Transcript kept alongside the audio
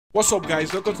What's up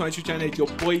guys, welcome to my YouTube channel. It's your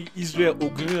boy Israel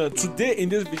Ogunyan. Today in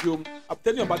this video I'm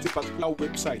telling you about a particular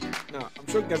website. Now I'm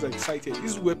sure you guys are excited.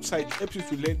 This website helps you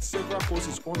to learn several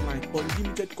courses online,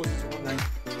 unlimited courses online,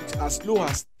 with as low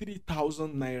as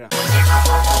 3,000 naira.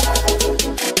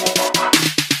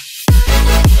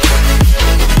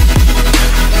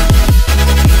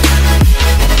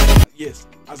 Yes,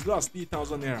 as low as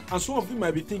 3,000 naira. And some of you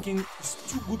might be thinking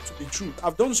it's too good to be true.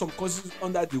 I've done some courses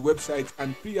under the website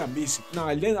and pretty amazing. Now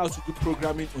I learned how to do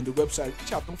programming on the website,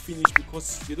 which I've not finished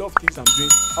because there's a lot of things I'm doing.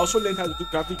 I also learned how to do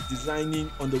graphic designing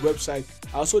on the website.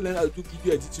 I also learned how to do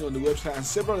video editing on the website and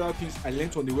several other things I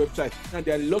learned on the website. Now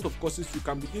there are a lot of courses. You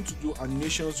can begin to do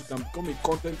animations, you can become a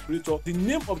content creator. The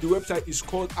name of the website is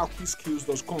called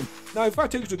AQSKILLS.com. Now if I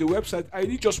take you to the website, I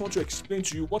really just want to explain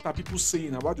to you what are people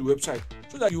saying about the website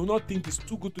so that you will not think it's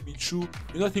too good to be true,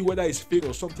 you not think whether it's fake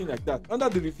or something like that. Under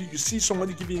the review, you see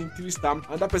somebody giving it 3 stars,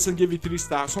 another person gave it 3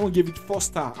 stars, someone gave it 4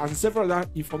 stars, and several other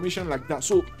information like that.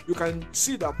 So you can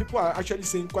see that people are actually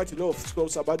saying quite a lot of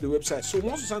stuff about the website. So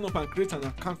once you sign up and create an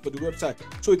account for the website,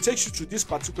 so it takes you to this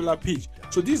particular page.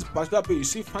 So this particular page, you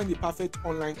see find the perfect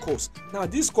online course. Now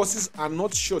these courses are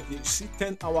not short. You see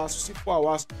 10 hours, you see 4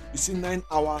 hours, you see 9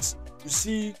 hours, you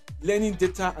see learning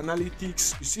data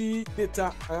analytics, you see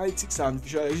data analytics and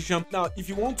visualization. Now if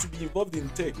you want to be involved in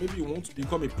tech, maybe you want to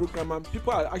become a programmer,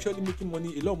 people are actually making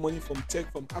money, a lot of money from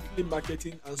tech, from affiliate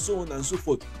marketing and so on and so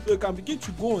forth. So you can begin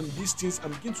to go on these things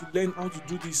and begin to learn how to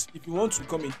do this. If you want to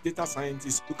become a data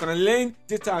scientist, you can learn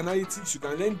data analytics, you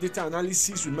can learn data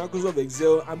analysis with Microsoft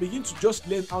Excel and begin to just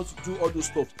learn how to do all those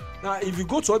stuff. Now if you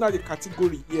go to another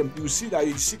category here, you will see that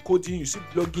you see coding, you see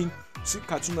blogging, you see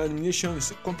cartoon animation, you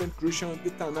see content creation,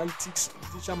 data analytics,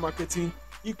 digital marketing,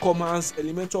 e-commerce,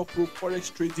 elemental pro,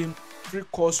 forex trading, free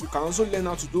course. You can also learn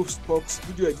how to do stocks,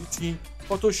 video editing,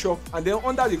 Photoshop, and then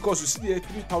under the course you see there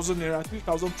 3,000 naira,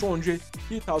 3,200,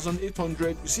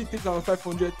 3,800, you see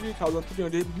 3,500,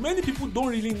 3,300. Many people don't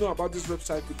really know about this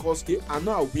website because they are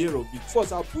not aware of it.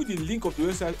 First, I'll put the link of the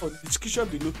website on the description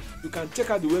below. You can check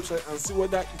out the website and see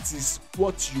whether it is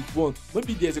what you want.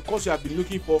 Maybe there's a course you have been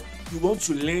looking for, you want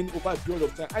to learn over a period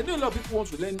of time. I know a lot of people want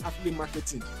to learn affiliate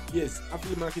marketing. Yes,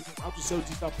 affiliate marketing, how to sell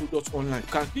digital products online.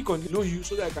 You can click on below you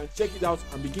so that I can check it out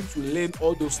and begin to learn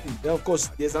all those things. Then of course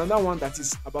there's another one that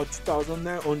is about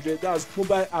 2,900. That's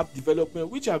mobile app development,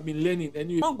 which I've been learning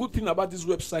anyway. One good thing about this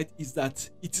website is that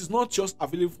it is not just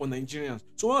available for Nigerians.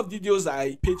 So one of the videos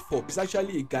I paid for is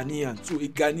actually a Ghanaian. So a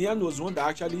Ghanaian was one that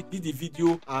actually did the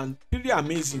video and pretty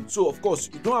amazing. So of course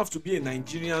you don't have to be a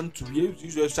Nigerian to be able to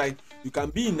use the website. You can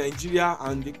be in Nigeria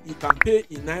and you can pay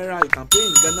in naira, you can pay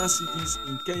in Ghana cedis,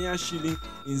 in Kenya shilling,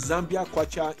 in Zambia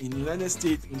kwacha, in United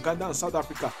States, in Uganda and South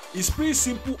Africa. It's pretty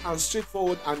simple and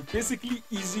straightforward and basically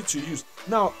easy to use.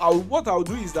 Now what I'll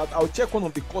do is that I'll check one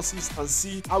of the courses and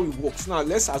see how it works. Now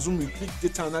let's assume we click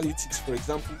data analytics, for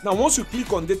example. Now once you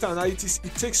click on data analytics,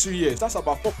 it takes you here. That's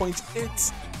about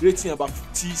 4.8 rating, about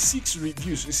 56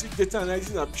 reviews. You see data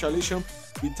analysis and visualization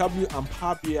with Tableau and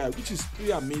Power BI, which is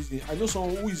pretty amazing. I know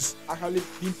someone who is actually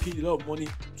being paid a lot of money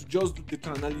to just do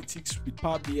data analytics with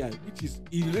Power BI, which is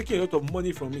he's making a lot of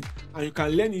money from it, and you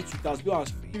can learn it with as low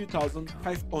as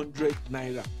 3,500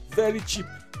 naira. Very cheap.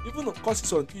 Even the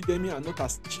courses on Udemy are not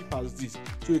as cheap as this.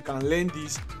 So you can learn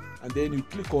this and then you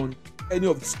click on any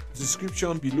of the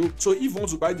description below. So if you want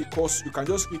to buy the course, you can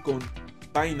just click on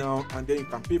buy now and then you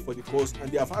can pay for the course,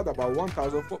 and they have had about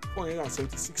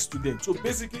 1,476 students. So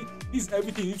basically this is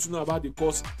everything you need to know about the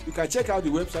course. You can check out the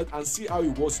website and see how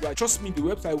it works. But trust me, the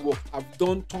website works. I've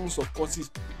done tons of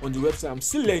courses on the website. I'm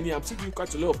still learning. I'm still doing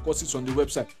quite a lot of courses on the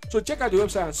website. So check out the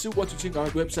website and see what you think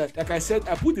about the website. Like I said,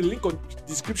 I put the link on the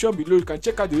description below. You can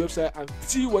check out the website and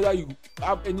see whether you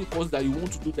have any course that you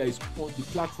want to do that is on the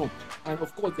platform. And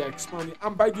of course they are expanding.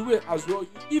 And by the way as well,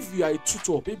 if you are a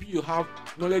tutor, maybe you have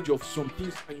knowledge of something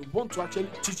and you want to actually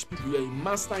teach people, you're a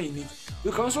master in it,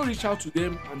 you can also reach out to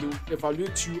them and they will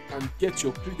evaluate you and get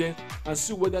your credence and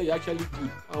see whether you're actually good.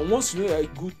 And once you know you're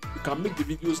good, you can make the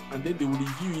videos and then they will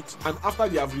review it, and after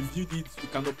they have reviewed it, you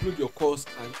can upload your course,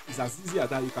 and it's as easy as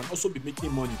that. You can also be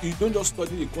making money. You don't just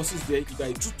study the courses there. If you're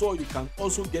a tutor, you can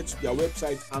also get to their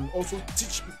website and also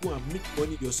teach people and make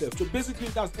money yourself. So basically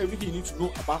that's everything you need to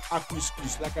know about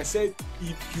AQSKILLS. Like I said,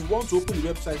 if you want to open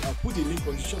the website, I'll put the link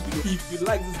on the description below. If you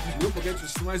like this video, don't forget to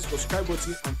smash the subscribe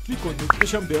button and click on the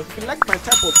notification bell. If you like my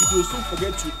type of videos, don't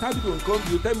forget to type it on comment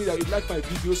below. Tell me that you like my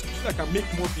videos so that I can make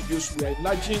more videos. We are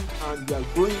enlarging and we are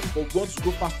growing, but we want to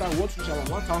go faster. We want to reach our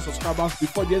 1,000 subscribers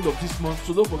before the end of this month.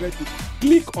 So don't forget to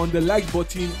click on the like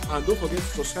button and don't forget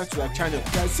to subscribe to our channel.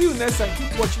 Okay, I'll see you next time.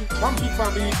 Keep watching. One big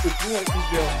family,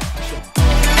 Israel.